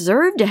you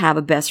deserve to have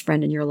a best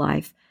friend in your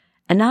life.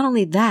 And not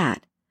only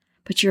that,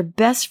 but your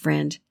best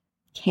friend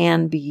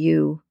can be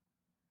you.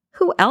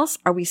 Who else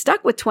are we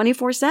stuck with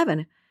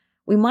 24/7?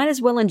 We might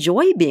as well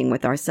enjoy being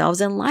with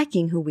ourselves and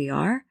liking who we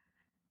are.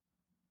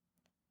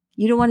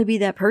 You don't want to be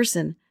that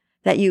person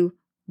that you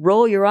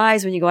roll your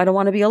eyes when you go, I don't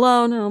want to be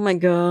alone. Oh my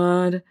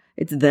God,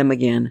 it's them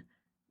again,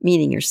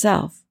 meaning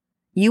yourself.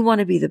 You want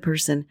to be the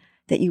person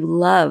that you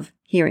love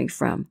hearing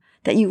from,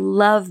 that you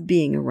love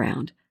being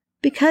around,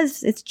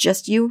 because it's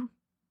just you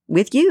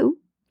with you.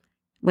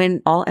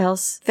 When all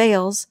else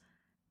fails,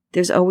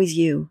 there's always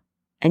you.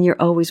 And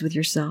you're always with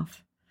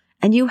yourself.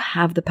 And you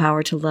have the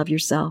power to love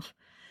yourself,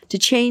 to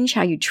change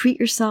how you treat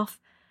yourself,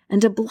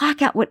 and to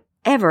block out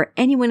whatever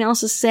anyone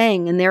else is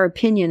saying and their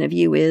opinion of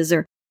you is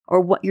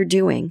or what you're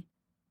doing.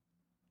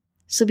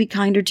 So be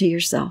kinder to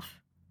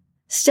yourself.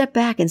 Step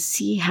back and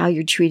see how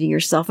you're treating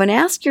yourself and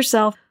ask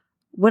yourself,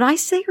 would I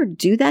say or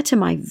do that to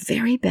my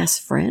very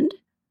best friend?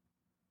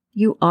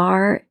 You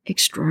are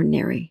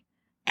extraordinary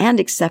and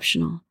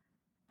exceptional,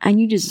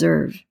 and you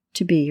deserve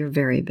to be your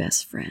very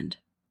best friend.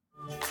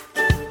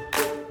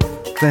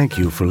 Thank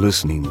you for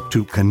listening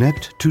to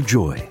Connect to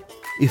Joy.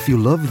 If you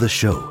love the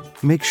show,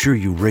 make sure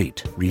you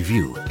rate,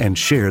 review, and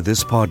share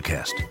this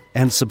podcast.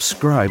 And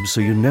subscribe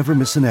so you never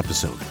miss an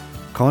episode.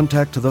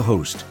 Contact the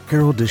host,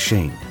 Carol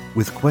Deshane,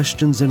 with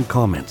questions and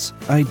comments,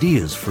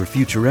 ideas for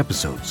future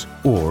episodes,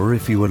 or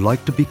if you would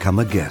like to become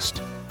a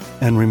guest.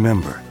 And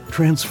remember,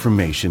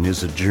 transformation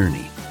is a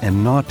journey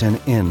and not an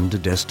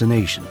end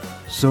destination.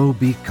 So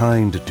be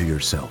kind to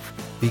yourself,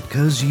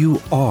 because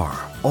you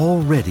are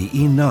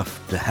already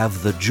enough to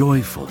have the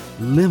joyful,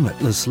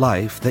 limitless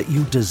life that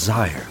you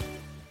desire.